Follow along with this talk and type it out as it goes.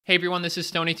Hey everyone, this is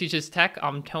Tony Teaches Tech.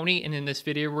 I'm Tony, and in this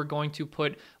video, we're going to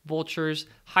put Vultr's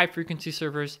high frequency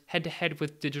servers head to head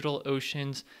with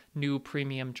DigitalOcean's new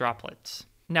premium droplets.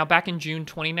 Now, back in June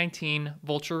 2019,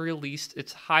 Vultr released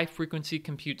its high frequency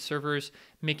compute servers,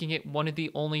 making it one of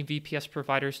the only VPS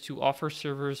providers to offer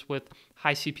servers with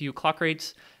high CPU clock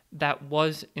rates. That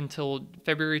was until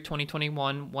February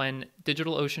 2021 when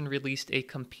DigitalOcean released a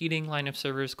competing line of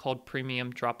servers called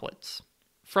premium droplets.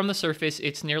 From the surface,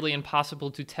 it's nearly impossible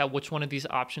to tell which one of these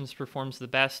options performs the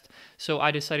best, so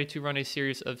I decided to run a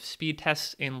series of speed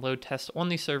tests and load tests on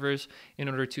these servers in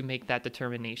order to make that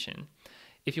determination.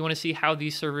 If you want to see how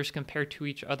these servers compare to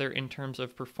each other in terms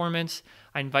of performance,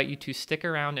 I invite you to stick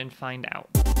around and find out.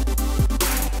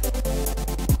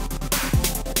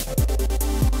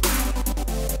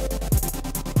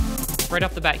 Right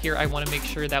off the bat here, I want to make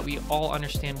sure that we all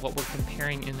understand what we're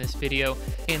comparing in this video,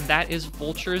 and that is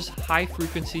Vultr's high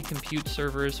frequency compute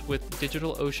servers with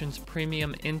DigitalOcean's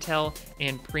premium Intel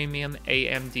and premium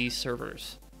AMD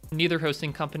servers. Neither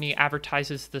hosting company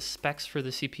advertises the specs for the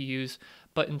CPUs,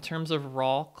 but in terms of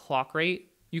raw clock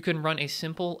rate, you can run a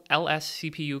simple ls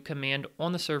CPU command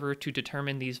on the server to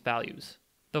determine these values.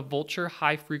 The Vultr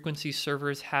high frequency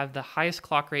servers have the highest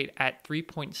clock rate at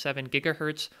 3.7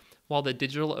 GHz, while the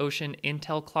DigitalOcean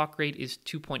Intel clock rate is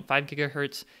 2.5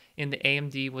 GHz and the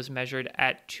AMD was measured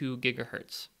at 2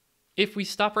 GHz. If we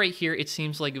stop right here, it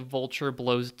seems like Vultr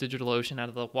blows DigitalOcean out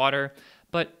of the water,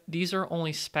 but these are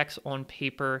only specs on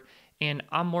paper, and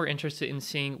I'm more interested in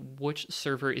seeing which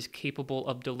server is capable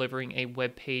of delivering a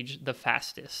web page the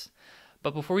fastest.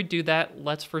 But before we do that,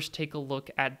 let's first take a look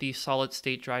at the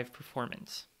solid-state drive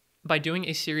performance. By doing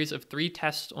a series of 3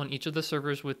 tests on each of the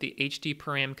servers with the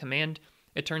hdparam command,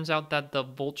 it turns out that the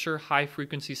Vultr high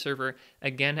frequency server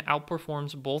again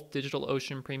outperforms both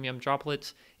DigitalOcean premium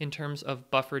droplets in terms of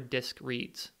buffered disk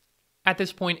reads. At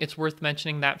this point, it's worth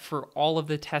mentioning that for all of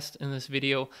the tests in this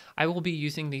video, I will be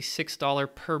using the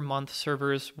 $6 per month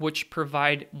servers, which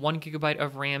provide 1 GB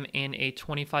of RAM and a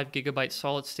 25 GB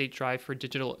solid state drive for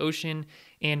DigitalOcean,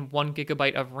 and 1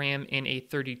 GB of RAM and a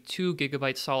 32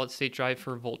 GB solid state drive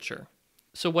for Vultr.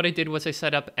 So what I did was I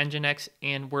set up Nginx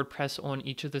and WordPress on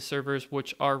each of the servers,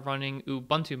 which are running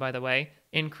Ubuntu, by the way,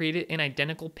 and created an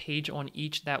identical page on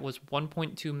each that was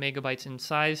 1.2 megabytes in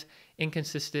size and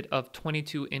consisted of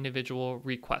 22 individual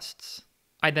requests.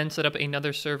 I then set up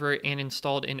another server and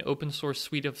installed an open source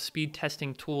suite of speed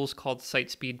testing tools called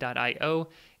sitespeed.io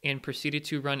and proceeded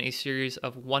to run a series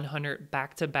of 100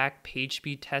 back-to-back page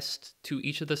speed tests to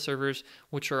each of the servers,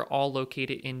 which are all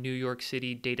located in New York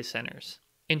City data centers.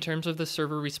 In terms of the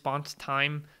server response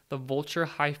time, the Vultr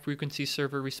high frequency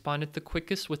server responded the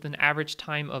quickest with an average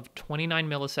time of 29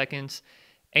 milliseconds,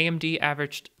 AMD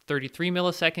averaged 33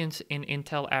 milliseconds, and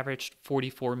Intel averaged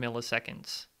 44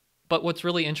 milliseconds. But what's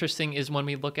really interesting is when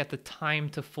we look at the time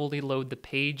to fully load the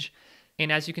page, and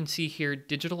as you can see here,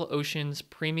 DigitalOcean's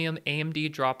premium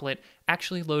AMD droplet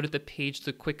actually loaded the page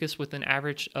the quickest with an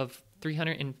average of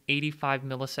 385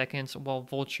 milliseconds, while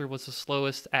Vultr was the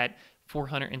slowest at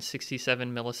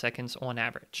 467 milliseconds on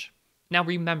average. Now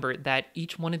remember that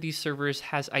each one of these servers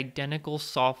has identical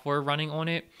software running on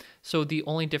it, so the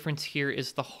only difference here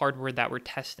is the hardware that we're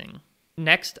testing.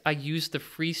 Next, I used the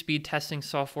free speed testing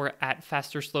software at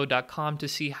fasterslow.com to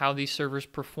see how these servers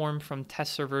perform from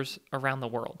test servers around the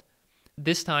world.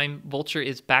 This time, Vultr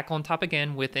is back on top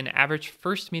again with an average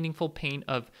first meaningful paint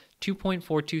of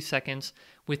 2.42 seconds,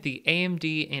 with the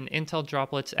AMD and Intel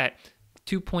droplets at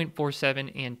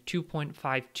 2.47 and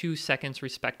 2.52 seconds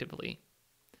respectively.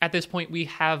 At this point, we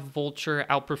have Vultr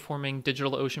outperforming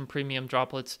DigitalOcean premium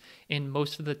droplets in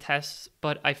most of the tests,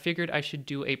 but I figured I should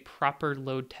do a proper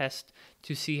load test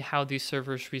to see how these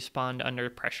servers respond under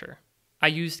pressure. I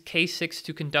used K6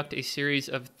 to conduct a series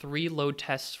of 3 load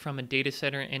tests from a data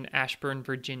center in Ashburn,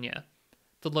 Virginia.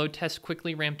 The load test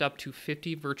quickly ramped up to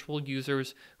 50 virtual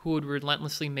users who would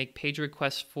relentlessly make page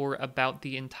requests for about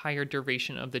the entire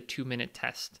duration of the 2-minute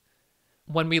test.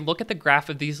 When we look at the graph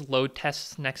of these load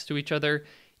tests next to each other,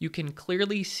 you can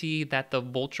clearly see that the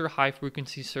Vultr high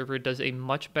frequency server does a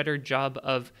much better job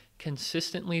of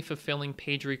consistently fulfilling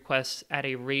page requests at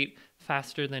a rate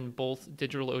faster than both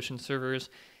DigitalOcean servers.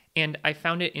 And I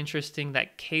found it interesting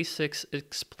that K6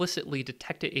 explicitly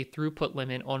detected a throughput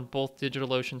limit on both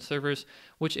DigitalOcean servers,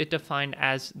 which it defined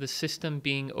as the system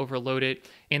being overloaded,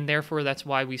 and therefore that's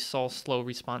why we saw slow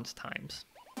response times.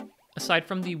 Aside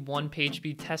from the one page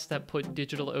speed test that put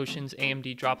DigitalOcean's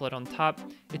AMD droplet on top,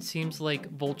 it seems like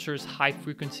Vultr's high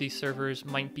frequency servers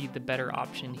might be the better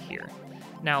option here.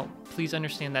 Now, please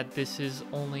understand that this is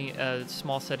only a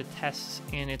small set of tests,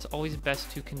 and it's always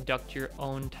best to conduct your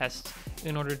own tests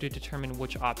in order to determine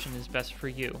which option is best for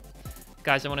you.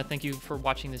 Guys, I want to thank you for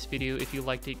watching this video. If you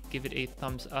liked it, give it a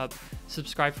thumbs up.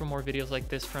 Subscribe for more videos like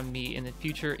this from me in the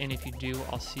future, and if you do,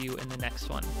 I'll see you in the next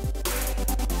one.